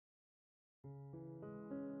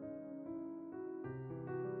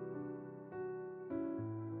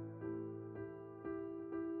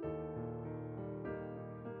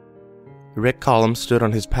Rick Collum stood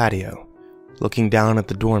on his patio, looking down at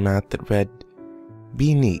the doormat that read,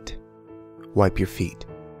 "Be neat, wipe your feet,"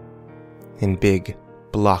 in big,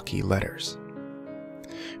 blocky letters.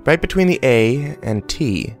 Right between the A and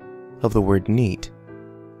T of the word neat,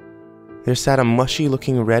 there sat a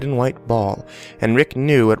mushy-looking red and white ball, and Rick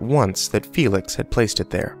knew at once that Felix had placed it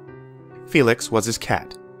there. Felix was his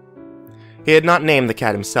cat. He had not named the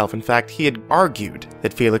cat himself. In fact, he had argued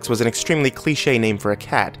that Felix was an extremely cliché name for a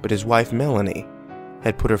cat, but his wife Melanie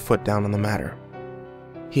had put her foot down on the matter.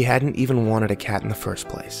 He hadn't even wanted a cat in the first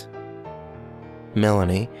place.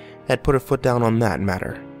 Melanie had put her foot down on that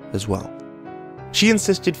matter as well. She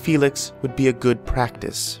insisted Felix would be a good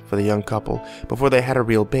practice for the young couple before they had a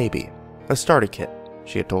real baby. A starter kit,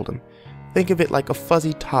 she had told him. Think of it like a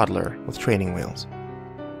fuzzy toddler with training wheels.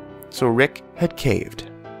 So Rick had caved,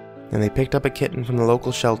 and they picked up a kitten from the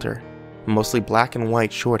local shelter, mostly black and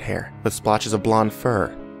white short hair with splotches of blonde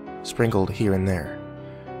fur sprinkled here and there.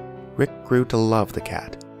 Rick grew to love the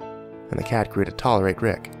cat, and the cat grew to tolerate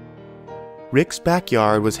Rick. Rick's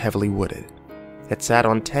backyard was heavily wooded. It sat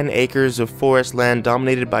on 10 acres of forest land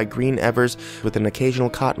dominated by green evers with an occasional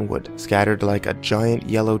cottonwood scattered like a giant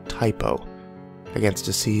yellow typo against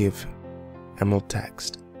a sea of emerald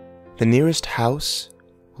text. The nearest house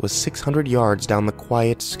was 600 yards down the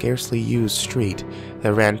quiet, scarcely used street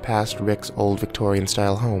that ran past Rick's old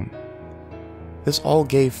Victorian-style home. This all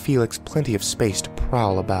gave Felix plenty of space to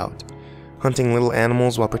prowl about, hunting little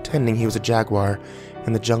animals while pretending he was a jaguar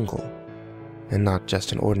in the jungle, and not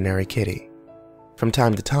just an ordinary kitty. From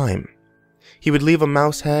time to time, he would leave a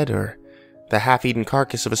mouse head or the half-eaten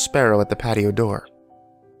carcass of a sparrow at the patio door.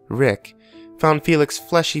 Rick found Felix's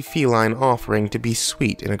fleshy feline offering to be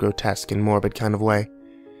sweet in a grotesque and morbid kind of way.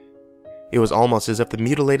 It was almost as if the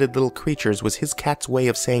mutilated little creatures was his cat's way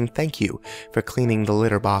of saying thank you for cleaning the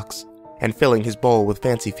litter box and filling his bowl with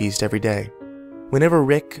fancy feast every day. Whenever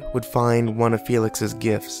Rick would find one of Felix's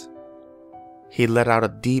gifts, he'd let out a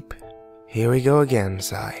deep, "Here we go again"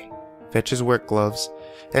 sigh, fetch his work gloves,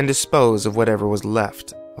 and dispose of whatever was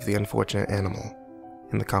left of the unfortunate animal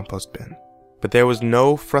in the compost bin. But there was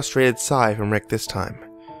no frustrated sigh from Rick this time,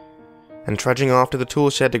 and trudging off to the tool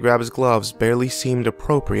shed to grab his gloves barely seemed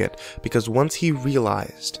appropriate because once he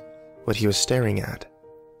realized what he was staring at,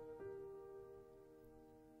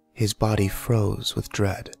 his body froze with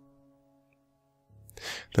dread.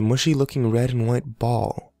 The mushy-looking red and white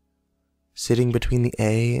ball sitting between the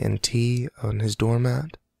A and T on his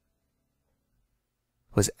doormat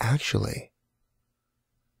was actually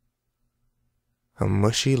a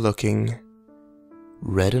mushy-looking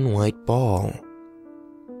red and white ball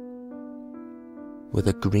with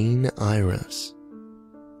a green iris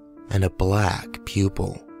and a black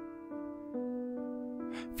pupil.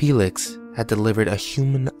 Felix had delivered a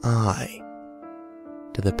human eye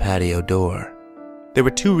to the patio door. There were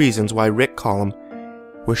two reasons why Rick Collum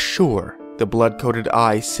was sure the blood-coated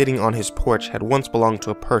eye sitting on his porch had once belonged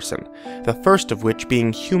to a person, the first of which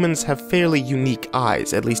being humans have fairly unique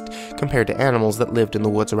eyes, at least compared to animals that lived in the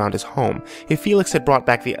woods around his home. If Felix had brought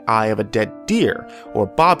back the eye of a dead deer, or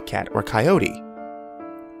bobcat, or coyote,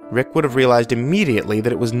 Rick would have realized immediately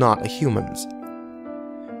that it was not a human's.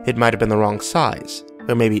 It might have been the wrong size,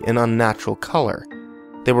 or maybe an unnatural color.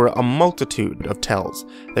 There were a multitude of tells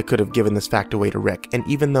that could have given this fact away to Rick, and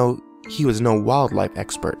even though he was no wildlife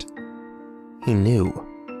expert, he knew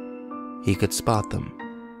he could spot them.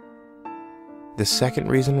 The second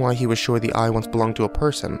reason why he was sure the eye once belonged to a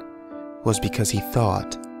person was because he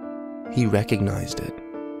thought he recognized it.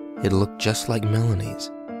 It looked just like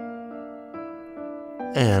Melanie's.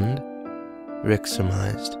 And, Rick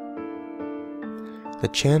surmised, the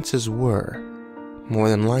chances were, more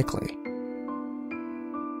than likely,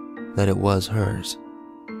 that it was hers.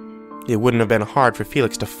 It wouldn't have been hard for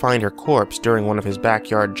Felix to find her corpse during one of his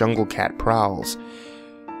backyard jungle cat prowls,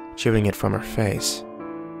 chewing it from her face,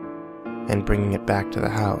 and bringing it back to the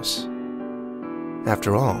house.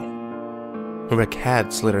 After all, Rick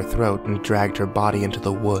had slit her throat and dragged her body into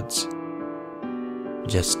the woods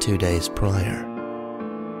just 2 days prior.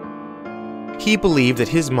 He believed that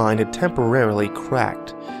his mind had temporarily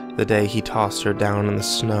cracked the day he tossed her down in the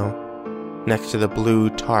snow, next to the blue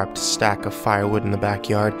tarped stack of firewood in the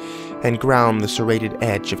backyard, and ground the serrated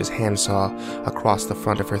edge of his handsaw across the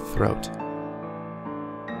front of her throat.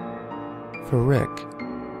 For Rick,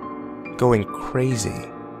 going crazy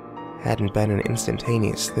hadn't been an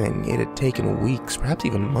instantaneous thing. It had taken weeks, perhaps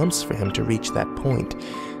even months for him to reach that point.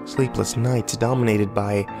 Sleepless nights dominated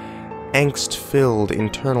by angst-filled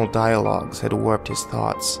internal dialogues had warped his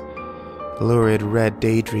thoughts. Lurid red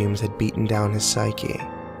daydreams had beaten down his psyche.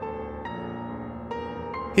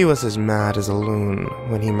 He was as mad as a loon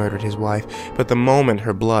when he murdered his wife, but the moment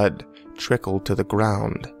her blood trickled to the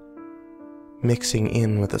ground, mixing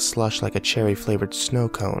in with the slush like a cherry-flavored snow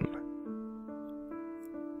cone,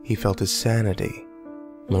 he felt his sanity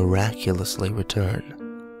miraculously return.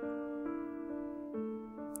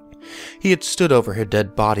 He had stood over her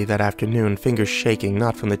dead body that afternoon, fingers shaking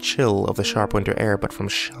not from the chill of the sharp winter air, but from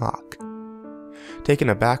shock. Taken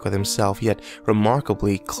aback with himself, yet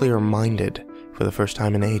remarkably clear-minded for the first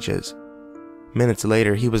time in ages. Minutes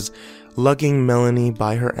later, he was lugging Melanie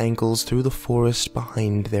by her ankles through the forest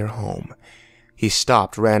behind their home. He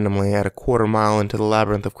stopped randomly at a quarter-mile into the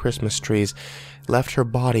labyrinth of Christmas trees, left her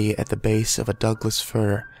body at the base of a Douglas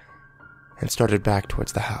fir, and started back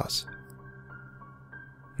towards the house.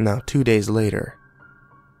 Now, 2 days later,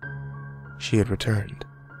 she had returned.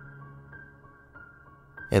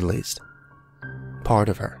 At least, part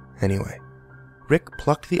of her, anyway. Rick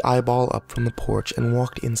plucked the eyeball up from the porch and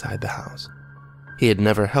walked inside the house. He had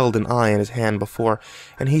never held an eye in his hand before,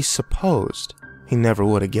 and he supposed he never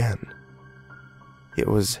would again. It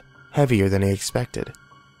was heavier than he expected,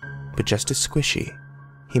 but just as squishy.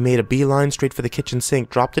 He made a beeline straight for the kitchen sink,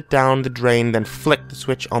 dropped it down the drain, then flicked the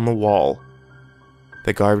switch on the wall.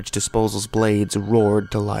 The garbage disposal's blades roared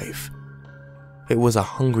to life. It was a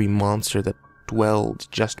hungry monster that dwelled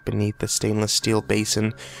just beneath the stainless steel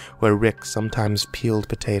basin where Rick sometimes peeled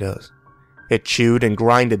potatoes. It chewed and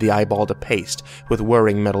grinded the eyeball to paste with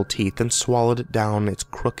whirring metal teeth and swallowed it down its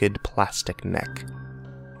crooked plastic neck.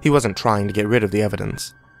 He wasn't trying to get rid of the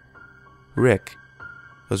evidence. Rick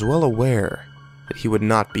was well aware that he would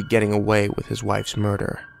not be getting away with his wife's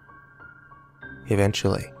murder.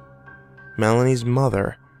 Eventually, Melanie's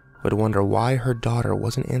mother would wonder why her daughter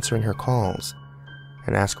wasn't answering her calls,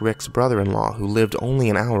 and ask Rick's brother-in-law, who lived only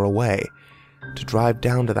an hour away, to drive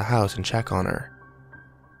down to the house and check on her.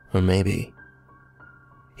 Or maybe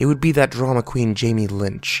it would be that drama queen Jamie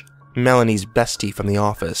Lynch, Melanie's bestie from the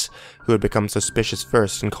office, who had become suspicious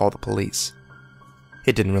first and called the police.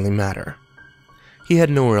 It didn't really matter. He had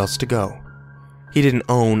nowhere else to go. He didn't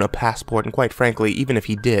own a passport, and quite frankly, even if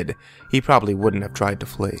he did, he probably wouldn't have tried to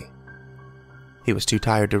flee. He was too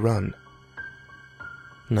tired to run.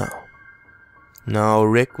 No,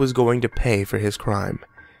 Rick was going to pay for his crime.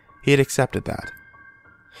 He had accepted that.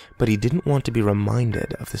 But he didn't want to be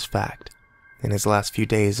reminded of this fact in his last few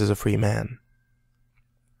days as a free man.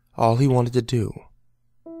 All he wanted to do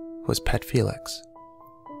was pet Felix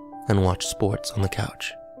and watch sports on the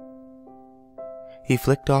couch. He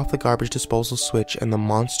flicked off the garbage disposal switch, and the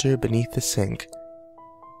monster beneath the sink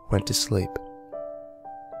went to sleep.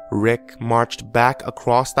 Rick marched back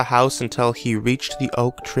across the house until he reached the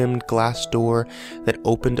oak-trimmed glass door that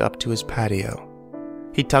opened up to his patio.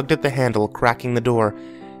 He tugged at the handle, cracking the door.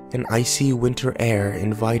 An icy winter air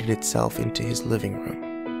invited itself into his living room.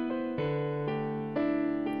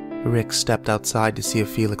 Rick stepped outside to see if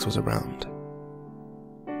Felix was around,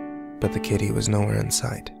 but the kitty was nowhere in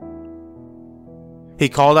sight. He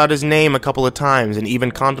called out his name a couple of times and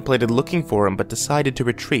even contemplated looking for him, but decided to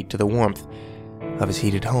retreat to the warmth of his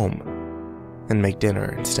heated home and make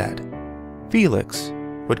dinner instead. Felix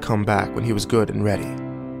would come back when he was good and ready.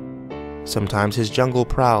 Sometimes his jungle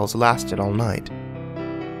prowls lasted all night.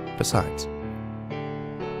 Besides,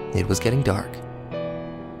 it was getting dark,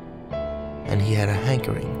 and he had a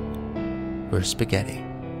hankering for spaghetti.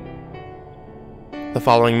 The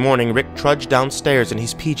following morning, Rick trudged downstairs in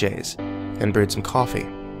his PJs and brewed some coffee.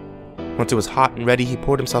 Once it was hot and ready, he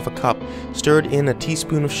poured himself a cup, stirred in a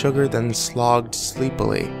teaspoon of sugar, then slogged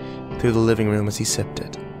sleepily through the living room as he sipped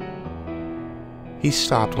it. He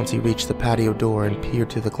stopped once he reached the patio door and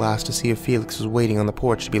peered through the glass to see if Felix was waiting on the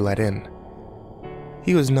porch to be let in.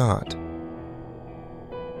 He was not.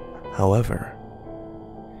 However,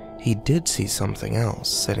 he did see something else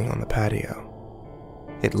sitting on the patio.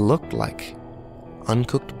 It looked like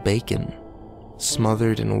uncooked bacon,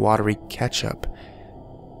 smothered in watery ketchup,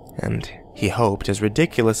 and he hoped, as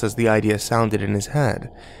ridiculous as the idea sounded in his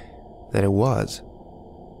head, that it was.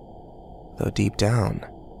 Though deep down,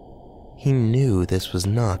 he knew this was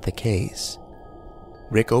not the case.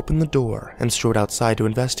 Rick opened the door and strode outside to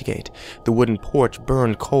investigate. The wooden porch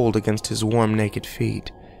burned cold against his warm, naked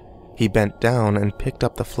feet. He bent down and picked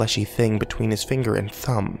up the fleshy thing between his finger and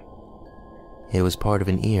thumb. It was part of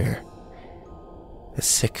an ear. A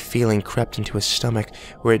sick feeling crept into his stomach,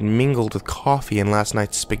 where it mingled with coffee and last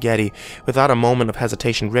night's spaghetti. Without a moment of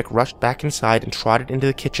hesitation, Rick rushed back inside and trotted into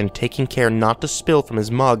the kitchen, taking care not to spill from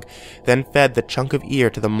his mug, then fed the chunk of ear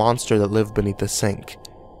to the monster that lived beneath the sink.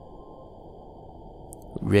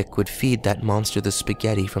 Rick would feed that monster the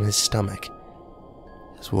spaghetti from his stomach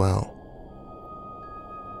as well.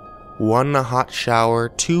 1 hot shower,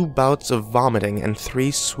 2 bouts of vomiting, and 3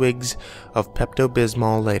 swigs of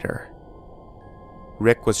Pepto-Bismol later,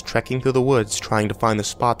 Rick was trekking through the woods trying to find the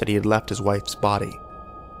spot that he had left his wife's body.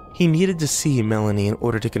 He needed to see Melanie in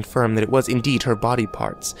order to confirm that it was indeed her body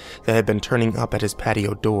parts that had been turning up at his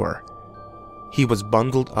patio door. He was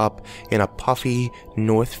bundled up in a puffy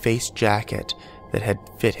North Face jacket that had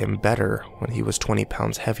fit him better when he was 20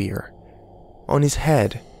 pounds heavier. On his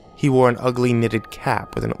head, he wore an ugly knitted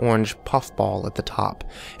cap with an orange puffball at the top,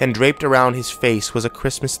 and draped around his face was a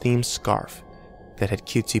Christmas-themed scarf that had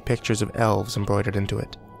cutesy pictures of elves embroidered into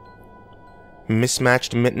it.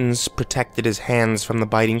 Mismatched mittens protected his hands from the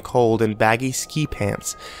biting cold, and baggy ski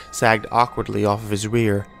pants sagged awkwardly off of his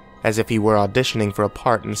rear, as if he were auditioning for a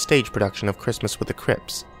part in a stage production of Christmas with the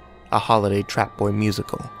Crips, a holiday trap boy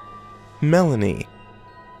musical. Melanie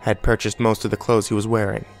had purchased most of the clothes he was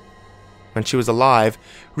wearing. When she was alive,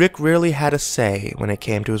 Rick rarely had a say when it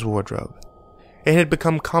came to his wardrobe. It had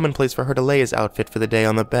become commonplace for her to lay his outfit for the day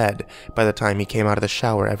on the bed by the time he came out of the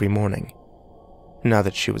shower every morning. Now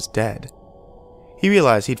that she was dead, he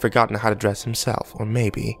realized he'd forgotten how to dress himself, or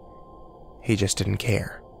maybe he just didn't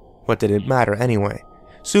care. What did it matter anyway?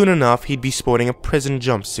 Soon enough, he'd be sporting a prison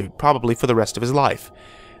jumpsuit, probably for the rest of his life.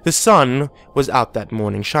 The sun was out that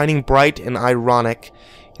morning, shining bright and ironic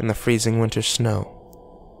in the freezing winter snow.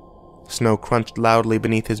 Snow crunched loudly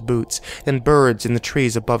beneath his boots, and birds in the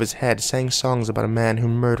trees above his head sang songs about a man who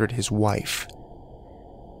murdered his wife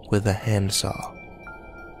with a handsaw.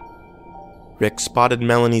 Rick spotted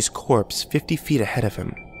Melanie's corpse 50 feet ahead of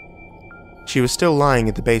him. She was still lying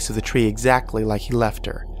at the base of the tree exactly like he left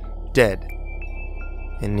her, dead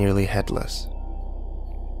and nearly headless.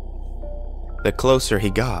 The closer he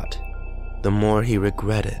got, the more he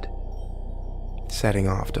regretted setting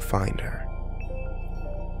off to find her.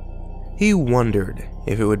 He wondered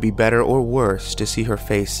if it would be better or worse to see her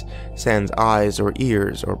face sans eyes or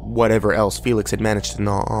ears or whatever else Felix had managed to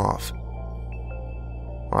gnaw off.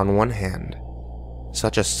 On one hand,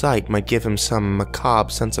 such a sight might give him some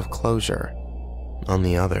macabre sense of closure. On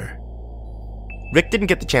the other, Rick didn't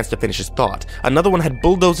get the chance to finish his thought. Another one had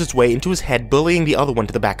bulldozed its way into his head, bullying the other one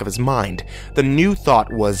to the back of his mind. The new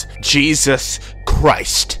thought was, Jesus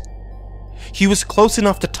Christ! He was close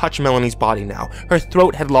enough to touch Melanie's body now. Her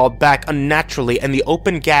throat had lolled back unnaturally, and the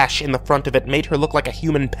open gash in the front of it made her look like a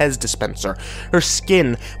human Pez dispenser. Her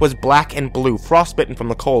skin was black and blue, frostbitten from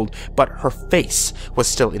the cold, but her face was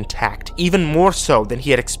still intact, even more so than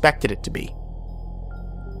he had expected it to be.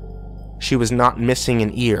 She was not missing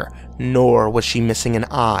an ear, nor was she missing an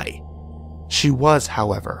eye. She was,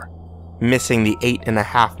 however, missing the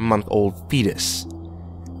 8.5-month-old fetus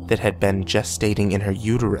that had been gestating in her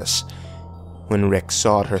uterus when Rick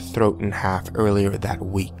sawed her throat in half earlier that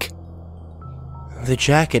week. The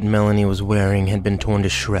jacket Melanie was wearing had been torn to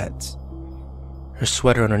shreds. Her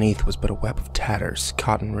sweater underneath was but a web of tatters,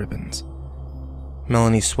 cotton ribbons.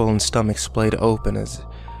 Melanie's swollen stomach splayed open as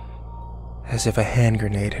if a hand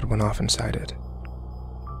grenade had went off inside it.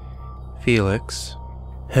 Felix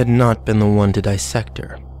had not been the one to dissect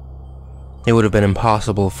her. It would have been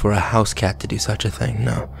impossible for a house cat to do such a thing,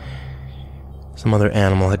 no. Some other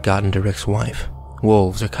animal had gotten to Rick's wife.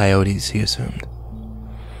 Wolves or coyotes, he assumed.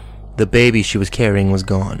 The baby she was carrying was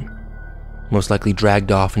gone, most likely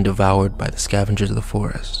dragged off and devoured by the scavengers of the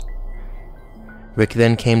forest. Rick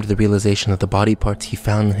then came to the realization that the body parts he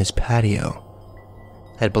found in his patio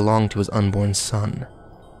had belonged to his unborn son,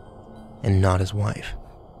 and not his wife.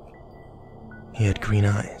 He had green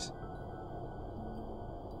eyes,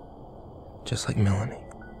 just like Melanie.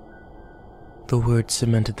 The words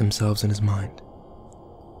cemented themselves in his mind.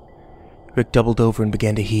 Rick doubled over and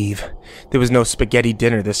began to heave. There was no spaghetti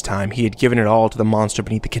dinner this time. He had given it all to the monster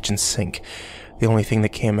beneath the kitchen sink. The only thing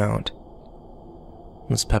that came out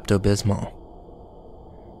was Pepto-Bismol.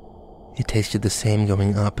 It tasted the same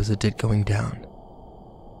going up as it did going down,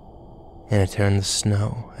 and it turned the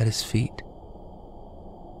snow at his feet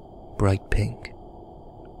bright pink.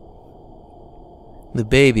 The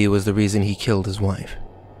baby was the reason he killed his wife.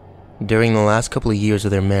 During the last couple of years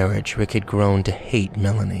of their marriage, Rick had grown to hate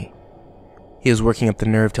Melanie. He was working up the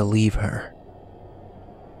nerve to leave her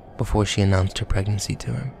before she announced her pregnancy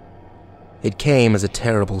to him. It came as a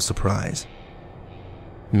terrible surprise.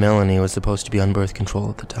 Melanie was supposed to be on birth control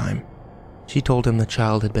at the time. She told him the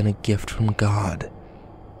child had been a gift from God,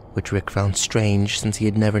 which Rick found strange since he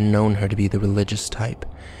had never known her to be the religious type.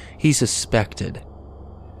 He suspected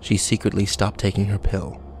she secretly stopped taking her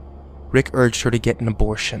pill. Rick urged her to get an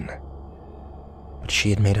abortion, but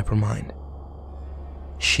she had made up her mind.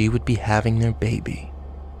 She would be having their baby,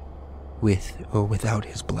 with or without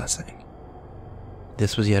his blessing.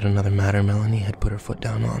 This was yet another matter Melanie had put her foot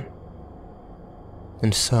down on.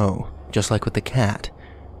 And so, just like with the cat,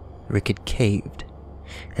 Rick had caved,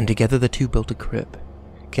 and together the two built a crib,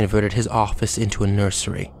 converted his office into a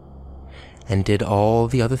nursery, and did all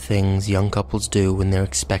the other things young couples do when they're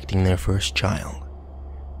expecting their first child.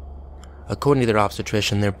 According to their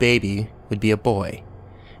obstetrician, their baby would be a boy,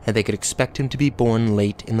 and they could expect him to be born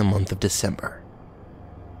late in the month of December.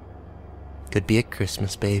 Could be a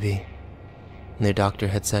Christmas baby, their doctor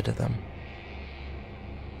had said to them.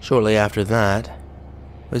 Shortly after that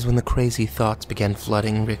was when the crazy thoughts began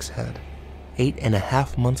flooding Rick's head.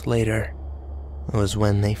 8.5 months later was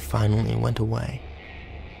when they finally went away.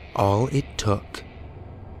 All it took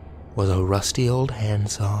was a rusty old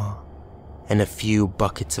handsaw and a few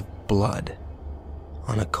buckets of blood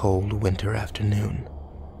on a cold winter afternoon.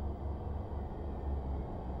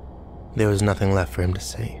 There was nothing left for him to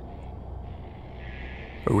see.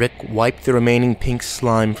 Rick wiped the remaining pink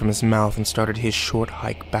slime from his mouth and started his short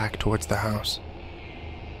hike back towards the house.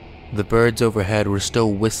 The birds overhead were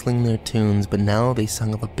still whistling their tunes, but now they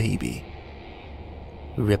sung of a baby,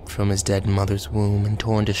 ripped from his dead mother's womb and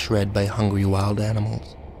torn to shreds by hungry wild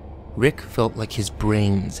animals. Rick felt like his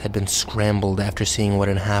brains had been scrambled after seeing what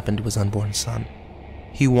had happened to his unborn son.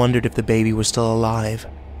 He wondered if the baby was still alive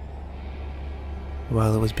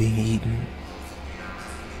while it was being eaten,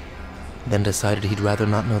 then decided he'd rather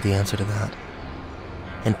not know the answer to that,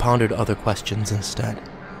 and pondered other questions instead.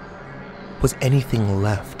 Was anything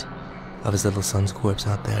left of his little son's corpse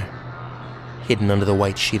out there, hidden under the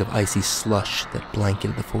white sheet of icy slush that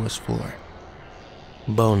blanketed the forest floor?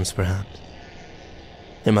 Bones, perhaps.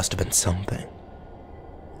 There must have been something.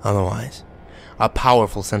 Otherwise, a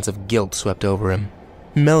powerful sense of guilt swept over him.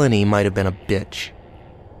 Melanie might have been a bitch,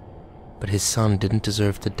 but his son didn't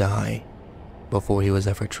deserve to die before he was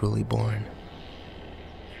ever truly born.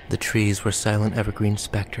 The trees were silent evergreen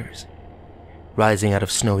specters, rising out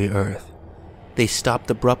of snowy earth. They stopped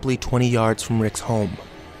abruptly 20 yards from Rick's home,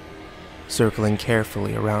 circling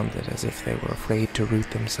carefully around it as if they were afraid to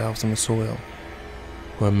root themselves in the soil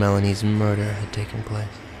where Melanie's murder had taken place.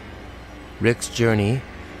 Rick's journey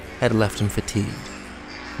had left him fatigued,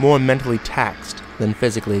 more mentally taxed than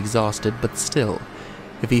physically exhausted, but still,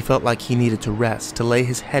 if he felt like he needed to rest, to lay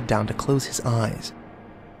his head down, to close his eyes,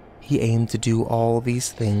 he aimed to do all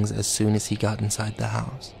these things as soon as he got inside the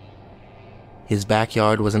house. His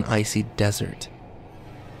backyard was an icy desert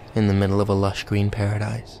in the middle of a lush green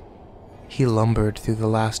paradise. He lumbered through the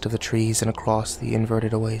last of the trees and across the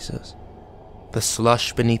inverted oasis. The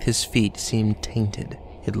slush beneath his feet seemed tainted.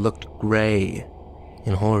 It looked gray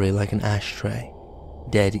and hoary like an ashtray,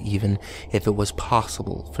 dead even if it was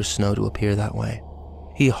possible for snow to appear that way.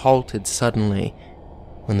 He halted suddenly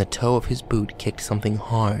when the toe of his boot kicked something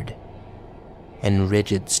hard and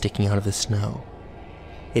rigid sticking out of the snow.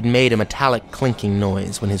 It made a metallic clinking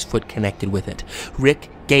noise when his foot connected with it. Rick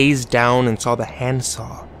gazed down and saw the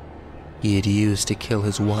handsaw he had used to kill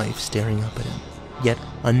his wife staring up at him. Yet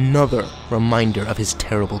another reminder of his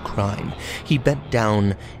terrible crime. He bent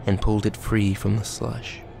down and pulled it free from the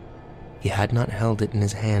slush. He had not held it in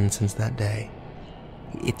his hand since that day.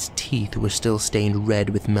 Its teeth were still stained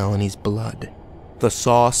red with Melanie's blood. The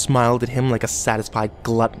saw smiled at him like a satisfied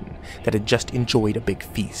glutton that had just enjoyed a big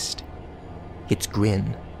feast. Its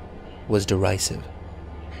grin was derisive.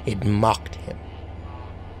 It mocked him.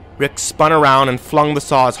 Rick spun around and flung the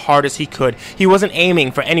saw as hard as he could. He wasn't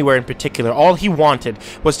aiming for anywhere in particular. All he wanted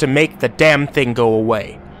was to make the damn thing go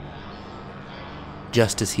away.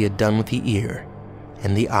 Just as he had done with the ear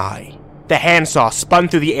and the eye, the handsaw spun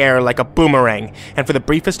through the air like a boomerang, and for the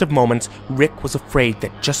briefest of moments, Rick was afraid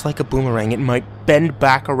that just like a boomerang, it might bend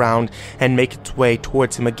back around and make its way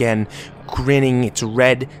towards him again, grinning its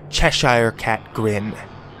red Cheshire cat grin,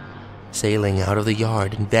 sailing out of the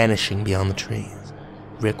yard and vanishing beyond the trees.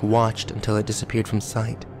 Rick watched until it disappeared from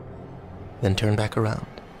sight, then turned back around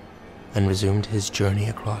and resumed his journey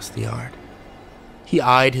across the yard. He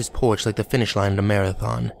eyed his porch like the finish line of a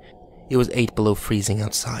marathon. It was 8 below freezing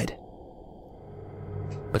outside.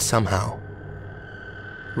 But somehow,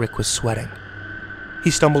 Rick was sweating.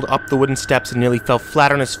 He stumbled up the wooden steps and nearly fell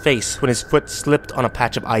flat on his face when his foot slipped on a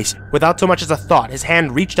patch of ice. Without so much as a thought, his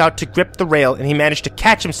hand reached out to grip the rail, and he managed to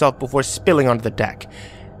catch himself before spilling onto the deck.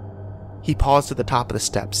 He paused at the top of the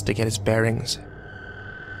steps to get his bearings,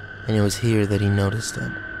 and it was here that he noticed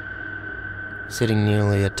it. Sitting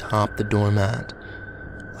nearly atop the doormat,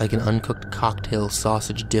 like an uncooked cocktail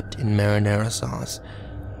sausage dipped in marinara sauce,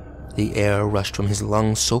 the air rushed from his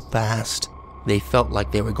lungs so fast they felt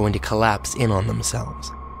like they were going to collapse in on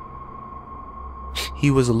themselves.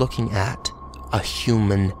 He was looking at a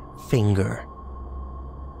human finger,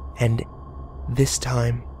 and this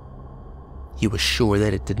time He was sure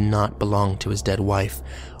that it did not belong to his dead wife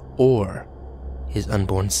or his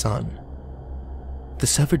unborn son. The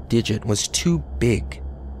severed digit was too big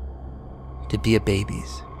to be a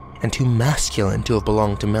baby's and too masculine to have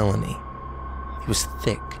belonged to Melanie. It was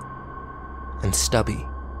thick and stubby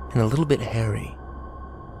and a little bit hairy.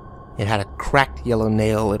 It had a cracked yellow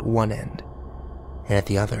nail at one end, and at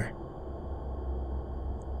the other,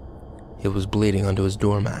 it was bleeding onto his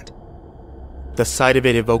doormat. The sight of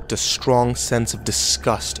it evoked a strong sense of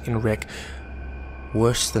disgust in Rick.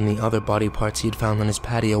 Worse than the other body parts he had found on his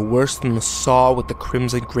patio, worse than the saw with the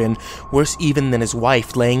crimson grin, worse even than his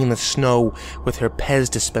wife laying in the snow with her Pez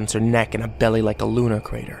dispenser neck and a belly like a lunar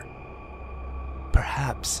crater.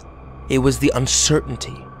 Perhaps it was the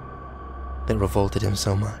uncertainty that revolted him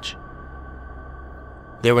so much.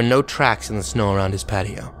 There were no tracks in the snow around his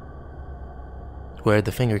patio. Where had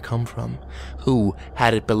the finger come from? Who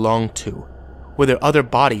had it belonged to? Were there other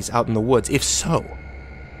bodies out in the woods? If so,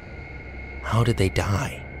 how did they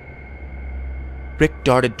die? Rick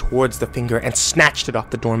darted towards the finger and snatched it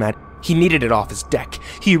off the doormat. He needed it off his deck.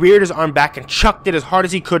 He reared his arm back and chucked it as hard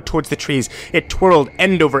as he could towards the trees. It twirled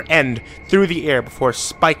end over end through the air before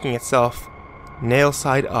spiking itself, nail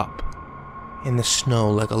side up, in the snow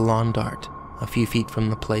like a lawn dart, a few feet from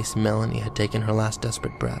the place Melanie had taken her last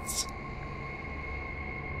desperate breaths.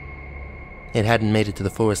 It hadn't made it to the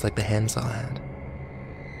forest like the handsaw had.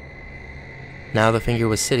 Now the finger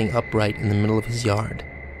was sitting upright in the middle of his yard,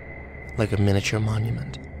 like a miniature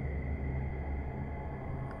monument.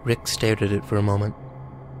 Rick stared at it for a moment,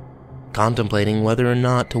 contemplating whether or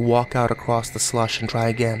not to walk out across the slush and try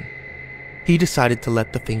again. He decided to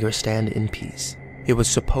let the finger stand in peace. It was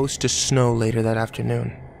supposed to snow later that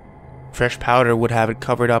afternoon. Fresh powder would have it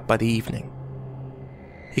covered up by the evening.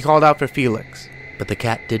 He called out for Felix, but the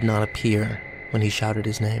cat did not appear when he shouted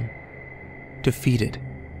his name. Defeated,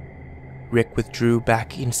 Rick withdrew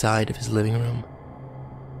back inside of his living room,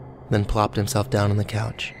 then plopped himself down on the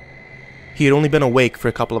couch. He had only been awake for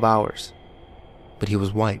a couple of hours, but he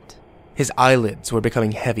was wiped. His eyelids were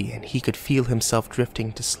becoming heavy and he could feel himself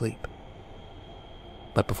drifting to sleep.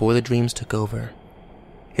 But before the dreams took over,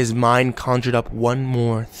 his mind conjured up one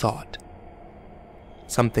more thought,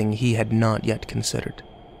 something he had not yet considered.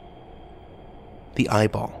 The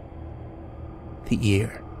eyeball, the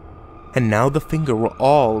ear, and now the finger were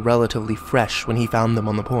all relatively fresh when he found them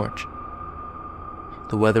on the porch.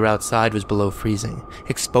 The weather outside was below freezing.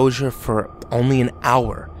 Exposure for only an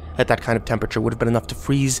hour at that kind of temperature would have been enough to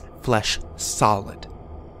freeze flesh solid,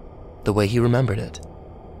 the way he remembered it.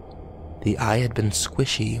 The eye had been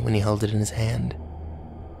squishy when he held it in his hand.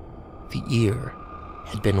 The ear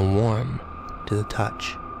had been warm to the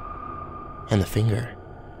touch, and the finger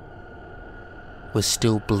was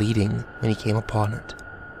still bleeding when he came upon it.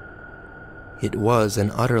 It was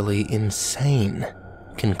an utterly insane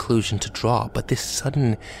conclusion to draw, but this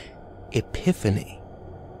sudden epiphany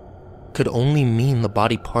could only mean the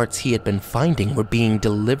body parts he had been finding were being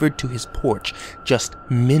delivered to his porch just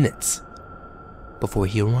minutes before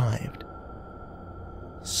he arrived.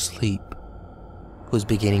 Sleep was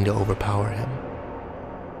beginning to overpower him.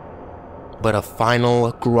 But a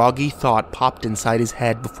final, groggy thought popped inside his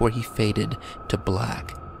head before he faded to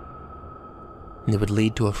black. And it would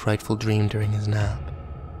lead to a frightful dream during his nap.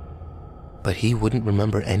 But he wouldn't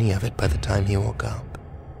remember any of it by the time he woke up.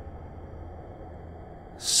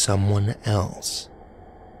 Someone else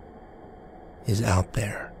is out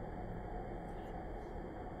there.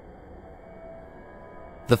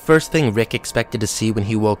 The first thing Rick expected to see when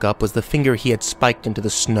he woke up was the finger he had spiked into the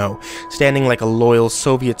snow, standing like a loyal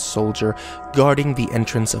Soviet soldier guarding the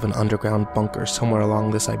entrance of an underground bunker somewhere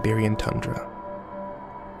along the Siberian tundra.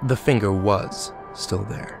 The finger was still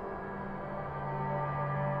there.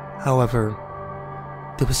 However,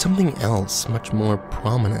 there was something else much more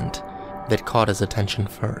prominent that caught his attention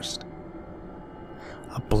first.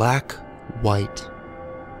 A black, white,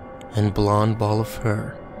 and blonde ball of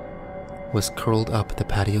fur was curled up at the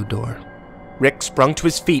patio door. Rick sprung to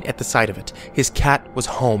his feet at the sight of it. His cat was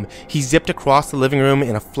home. He zipped across the living room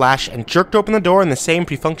in a flash and jerked open the door in the same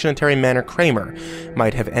perfunctory manner Kramer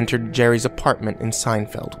might have entered Jerry's apartment in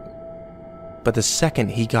Seinfeld. But the second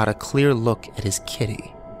he got a clear look at his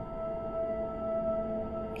kitty,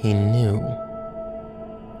 he knew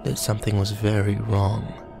that something was very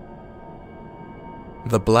wrong.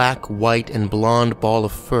 The black, white, and blonde ball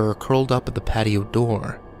of fur curled up at the patio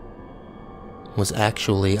door was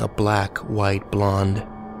actually a black, white, blonde,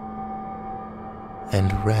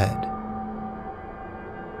 and red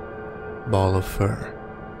ball of fur.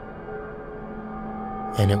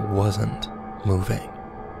 And it wasn't moving.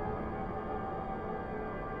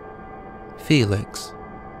 Felix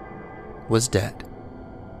was dead.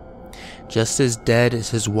 Just as dead as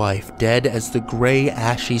his wife, dead as the gray,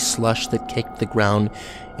 ashy slush that caked the ground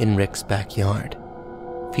in Rick's backyard.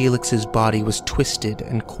 Felix's body was twisted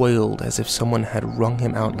and coiled as if someone had wrung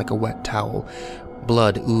him out like a wet towel.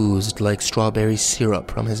 Blood oozed like strawberry syrup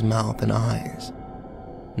from his mouth and eyes.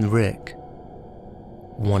 Rick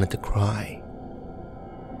wanted to cry,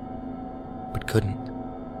 but couldn't.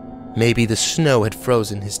 Maybe the snow had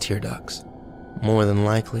frozen his tear ducts. More than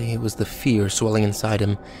likely, it was the fear swelling inside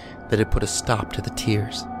him that had put a stop to the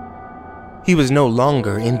tears. He was no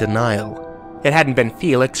longer in denial. It hadn't been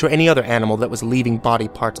Felix or any other animal that was leaving body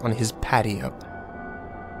parts on his patio.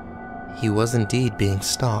 He was indeed being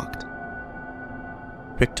stalked.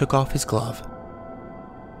 Rick took off his glove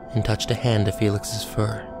and touched a hand to Felix's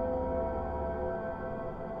fur.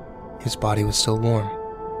 His body was still warm.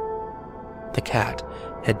 The cat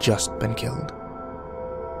had just been killed.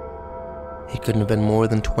 It couldn't have been more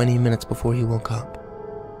than 20 minutes before he woke up.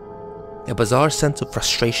 A bizarre sense of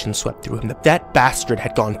frustration swept through him that bastard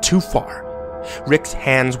had gone too far. Rick's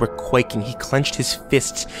hands were quaking. He clenched his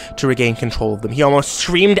fists to regain control of them. He almost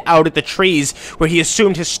screamed out at the trees where he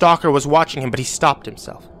assumed his stalker was watching him, but he stopped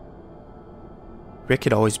himself. Rick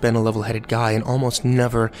had always been a level-headed guy and almost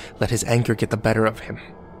never let his anger get the better of him.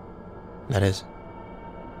 That is,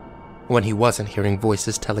 when he wasn't hearing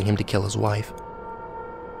voices telling him to kill his wife.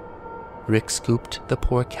 Rick scooped the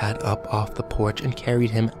poor cat up off the porch and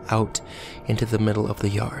carried him out into the middle of the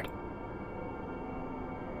yard.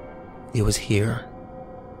 It was here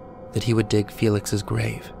that he would dig Felix's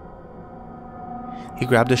grave. He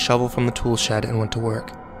grabbed a shovel from the tool shed and went to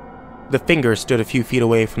work. The finger stood a few feet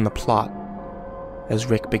away from the plot as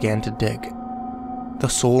Rick began to dig, the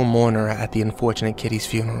sole mourner at the unfortunate kitty's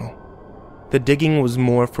funeral. The digging was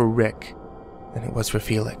more for Rick than it was for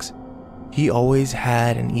Felix. He always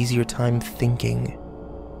had an easier time thinking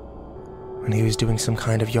when he was doing some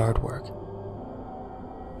kind of yard work.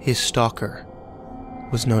 His stalker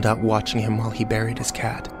was no doubt watching him while he buried his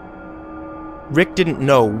cat. Rick didn't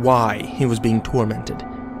know why he was being tormented.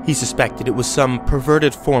 He suspected it was some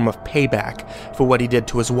perverted form of payback for what he did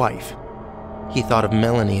to his wife. He thought of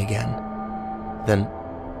Melanie again. Then,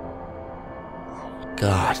 oh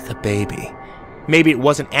God, the baby. Maybe it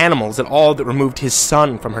wasn't animals at all that removed his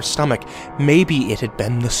son from her stomach. Maybe it had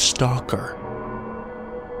been the stalker.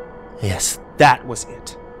 Yes, that was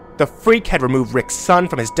it. The freak had removed Rick's son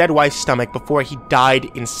from his dead wife's stomach before he died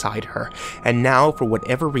inside her, and now, for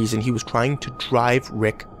whatever reason, he was trying to drive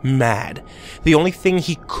Rick mad. The only thing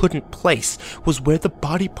he couldn't place was where the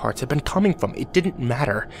body parts had been coming from. It didn't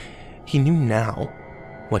matter. He knew now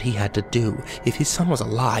what he had to do. If his son was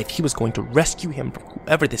alive, he was going to rescue him from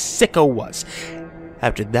whoever this sicko was.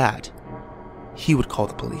 After that, he would call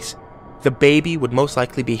the police. The baby would most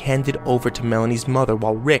likely be handed over to Melanie's mother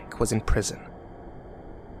while Rick was in prison.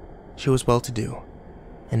 She was well-to-do,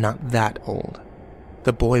 and not that old.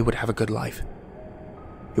 The boy would have a good life.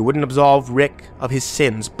 It wouldn't absolve Rick of his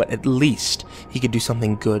sins, but at least he could do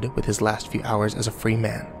something good with his last few hours as a free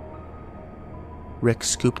man. Rick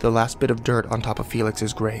scooped the last bit of dirt on top of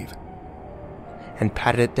Felix's grave and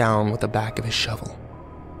patted it down with the back of his shovel.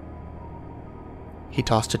 He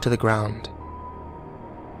tossed it to the ground,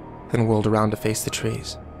 then whirled around to face the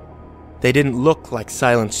trees. They didn't look like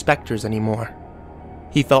silent specters anymore.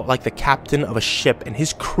 He felt like the captain of a ship, and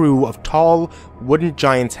his crew of tall, wooden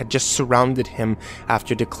giants had just surrounded him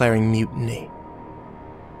after declaring mutiny.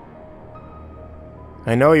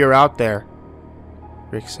 "I know you're out there,"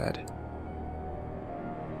 Rick said.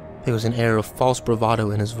 There was an air of false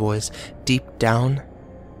bravado in his voice. Deep down,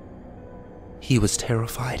 he was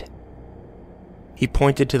terrified. He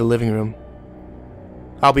pointed to the living room.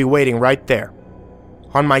 "I'll be waiting right there,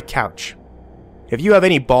 on my couch. If you have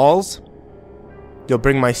any balls, you'll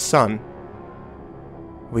bring my son.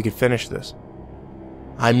 We could finish this.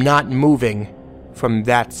 I'm not moving from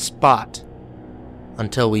that spot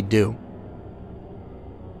until we do."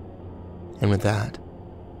 And with that,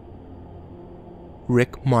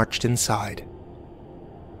 Rick marched inside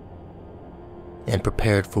and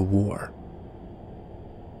prepared for war.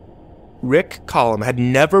 Rick Collum had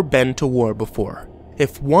never been to war before.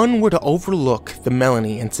 If one were to overlook the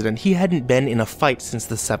Melanie incident, he hadn't been in a fight since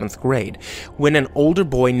the 7th grade, when an older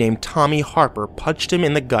boy named Tommy Harper punched him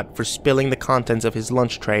in the gut for spilling the contents of his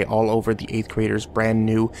lunch tray all over the 8th grader's brand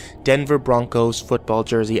new Denver Broncos football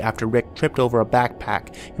jersey after Rick tripped over a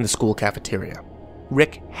backpack in the school cafeteria.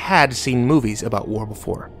 Rick had seen movies about war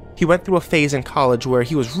before. He went through a phase in college where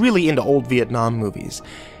he was really into old Vietnam movies.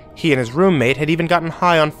 He and his roommate had even gotten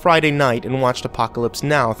high on Friday night and watched Apocalypse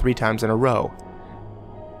Now 3 times in a row.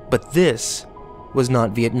 But this was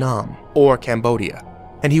not Vietnam or Cambodia.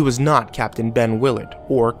 And he was not Captain Ben Willard,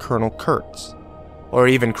 or Colonel Kurtz, or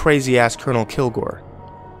even crazy-ass Colonel Kilgore.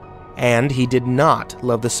 And he did not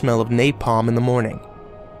love the smell of napalm in the morning.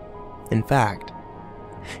 In fact,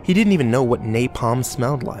 he didn't even know what napalm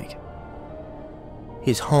smelled like.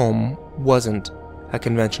 His home wasn't a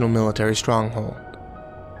conventional military stronghold.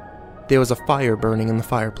 There was a fire burning in the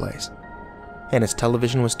fireplace, and his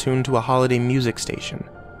television was tuned to a holiday music station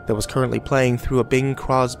that was currently playing through a Bing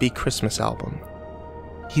Crosby Christmas album.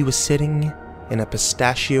 He was sitting in a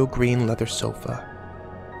pistachio green leather sofa,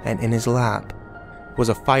 and in his lap was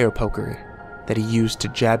a fire poker that he used to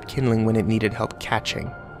jab kindling when it needed help catching.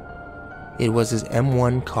 It was his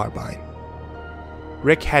M1 carbine.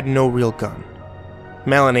 Rick had no real gun.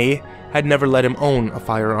 Melanie had never let him own a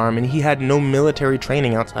firearm, and he had no military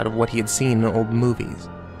training outside of what he had seen in old movies.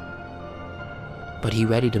 But he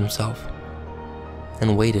readied himself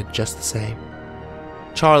and waited just the same.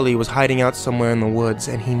 Charlie was hiding out somewhere in the woods,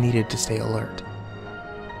 and he needed to stay alert.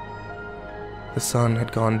 The sun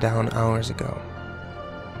had gone down hours ago,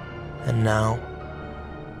 and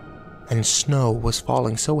snow was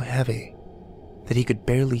falling so heavy that he could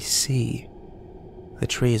barely see the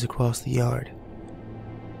trees across the yard.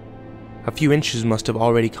 A few inches must have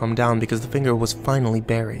already come down because the finger was finally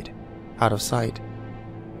buried, out of sight,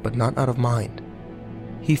 but not out of mind.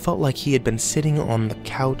 He felt like he had been sitting on the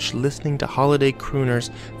couch listening to holiday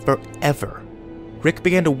crooners forever. Rick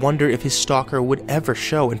began to wonder if his stalker would ever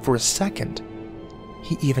show, and for a second,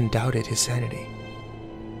 he even doubted his sanity.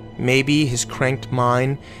 Maybe his cranked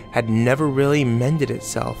mind had never really mended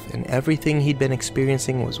itself, and everything he'd been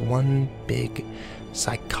experiencing was one big,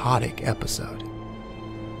 psychotic episode.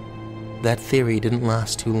 That theory didn't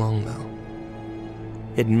last too long,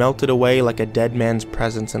 though. It melted away like a dead man's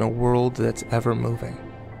presence in a world that's ever moving,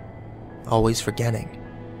 always forgetting.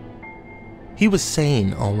 He was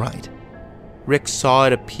sane, all right. Rick saw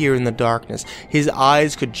it appear in the darkness. His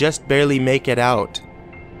eyes could just barely make it out.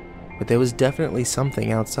 But there was definitely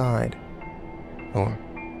something outside. Or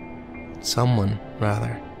someone,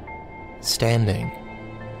 rather, standing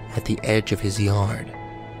at the edge of his yard,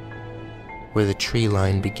 where the tree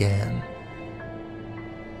line began.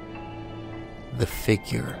 The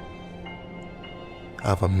figure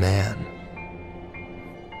of a man.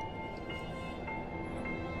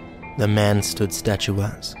 The man stood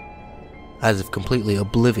statuesque, as if completely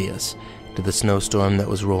oblivious to the snowstorm that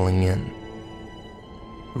was rolling in.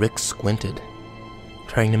 Rick squinted,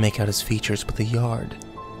 trying to make out his features, but the yard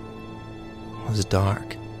was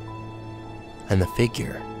dark, and the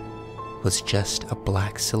figure was just a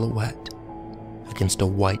black silhouette against a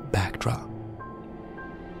white backdrop.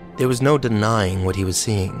 There was no denying what he was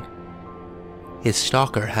seeing. His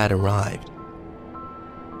stalker had arrived.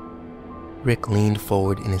 Rick leaned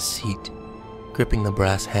forward in his seat, gripping the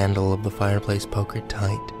brass handle of the fireplace poker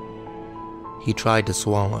tight. He tried to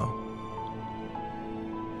swallow,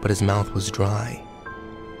 but his mouth was dry.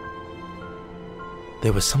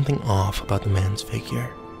 There was something off about the man's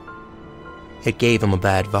figure. It gave him a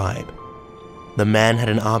bad vibe. The man had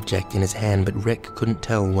an object in his hand, but Rick couldn't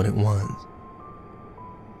tell what it was.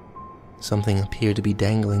 Something appeared to be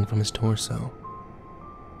dangling from his torso.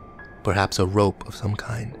 Perhaps a rope of some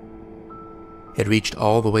kind. It reached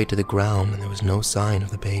all the way to the ground, and there was no sign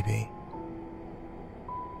of the baby.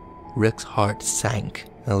 Rick's heart sank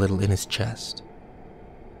a little in his chest.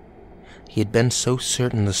 He had been so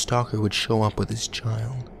certain the stalker would show up with his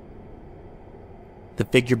child. The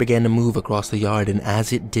figure began to move across the yard, and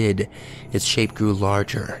as it did, its shape grew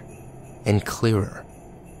larger and clearer.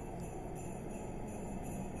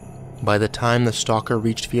 By the time the stalker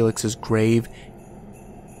reached Felix's grave,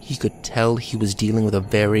 he could tell he was dealing with a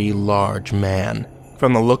very large man.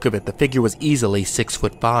 From the look of it, the figure was easily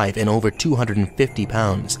 6'5" and over 250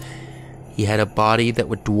 pounds. He had a body that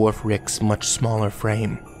would dwarf Rick's much smaller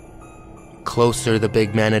frame. Closer the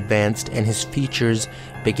big man advanced, and his features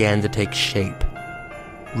began to take shape.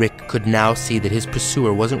 Rick could now see that his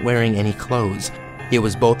pursuer wasn't wearing any clothes. It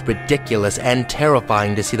was both ridiculous and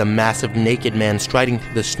terrifying to see the massive naked man striding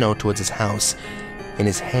through the snow towards his house. In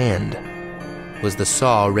his hand was the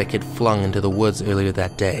saw Rick had flung into the woods earlier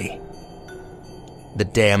that day. The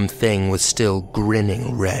damn thing was still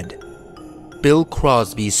grinning red. Bill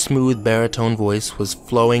Crosby's smooth baritone voice was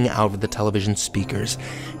flowing out of the television speakers.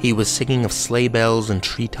 He was singing of sleigh bells and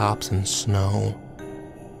treetops and snow.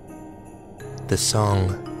 The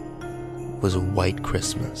song was White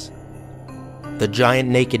Christmas. The giant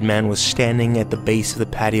naked man was standing at the base of the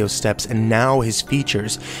patio steps, and now his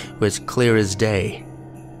features were as clear as day.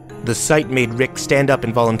 The sight made Rick stand up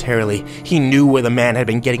involuntarily. He knew where the man had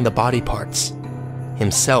been getting the body parts.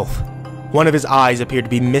 Himself One of his eyes appeared to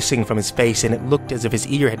be missing from his face, and it looked as if his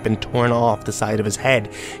ear had been torn off the side of his head.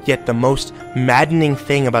 Yet the most maddening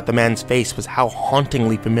thing about the man's face was how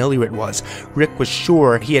hauntingly familiar it was. Rick was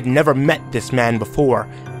sure he had never met this man before.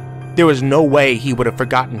 There was no way he would have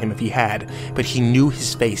forgotten him if he had, but he knew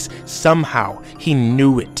his face. Somehow, he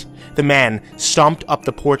knew it. The man stomped up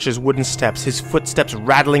the porch's wooden steps, his footsteps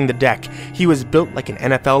rattling the deck. He was built like an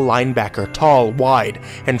NFL linebacker, tall, wide,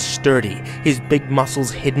 and sturdy, his big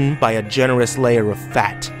muscles hidden by a generous layer of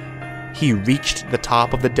fat. He reached the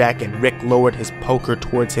top of the deck, and Rick lowered his poker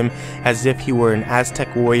towards him as if he were an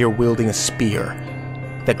Aztec warrior wielding a spear.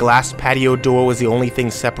 The glass patio door was the only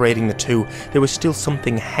thing separating the two. There was still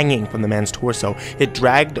something hanging from the man's torso. It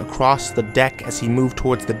dragged across the deck as he moved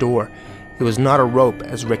towards the door. It was not a rope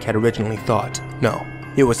as Rick had originally thought. No,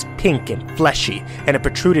 it was pink and fleshy, and it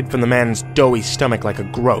protruded from the man's doughy stomach like a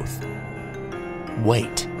growth.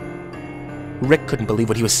 Wait. Rick couldn't believe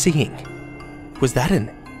what he was seeing. Was that an...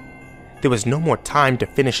 There was no more time to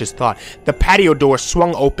finish his thought. The patio door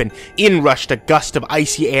swung open. In rushed a gust of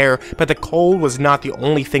icy air, but the cold was not the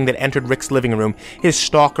only thing that entered Rick's living room. His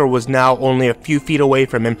stalker was now only a few feet away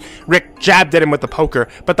from him. Rick jabbed at him with the poker,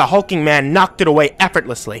 but the hulking man knocked it away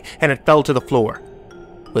effortlessly, and it fell to the floor.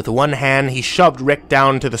 With one hand, he shoved Rick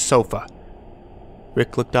down to the sofa.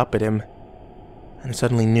 Rick looked up at him, and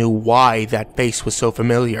suddenly knew why that face was so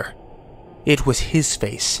familiar. It was his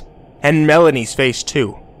face, and Melanie's face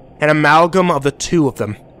too. An amalgam of the two of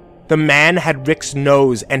them. The man had Rick's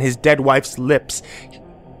nose and his dead wife's lips.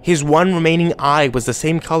 His one remaining eye was the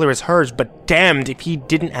same color as hers, but damned if he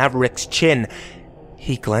didn't have Rick's chin.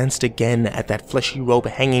 He glanced again at that fleshy rope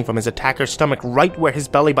hanging from his attacker's stomach right where his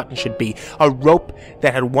belly button should be, a rope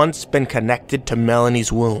that had once been connected to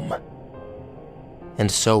Melanie's womb.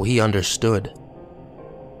 And so he understood.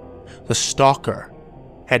 The stalker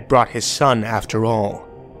had brought his son after all.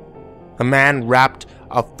 The man wrapped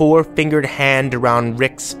a four-fingered hand around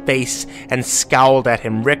Rick's face and scowled at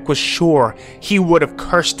him. Rick was sure he would have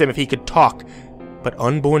cursed him if he could talk, but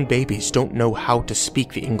unborn babies don't know how to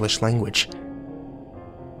speak the English language.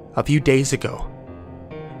 A few days ago,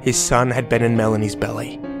 his son had been in Melanie's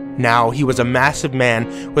belly. Now he was a massive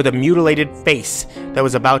man with a mutilated face that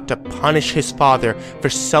was about to punish his father for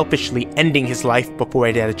selfishly ending his life before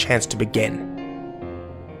it had a chance to begin.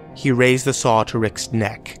 He raised the saw to Rick's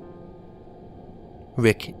neck.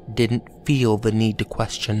 Rick didn't feel the need to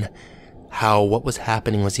question how what was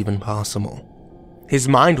happening was even possible. His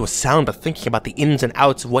mind was sound, but thinking about the ins and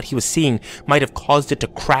outs of what he was seeing might have caused it to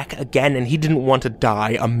crack again, and he didn't want to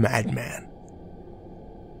die a madman.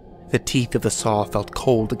 The teeth of the saw felt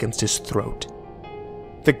cold against his throat.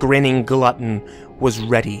 The grinning glutton was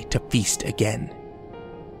ready to feast again.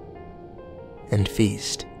 And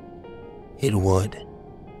feast it would.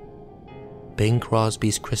 Bing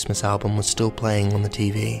Crosby's Christmas album was still playing on the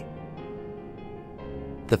TV.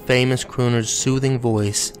 The famous crooner's soothing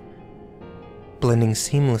voice blending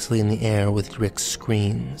seamlessly in the air with Rick's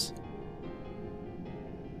screams.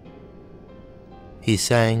 He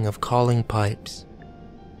sang of calling pipes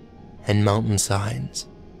and mountainsides,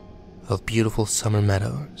 of beautiful summer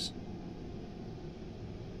meadows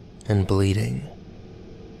and bleeding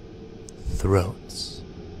throats.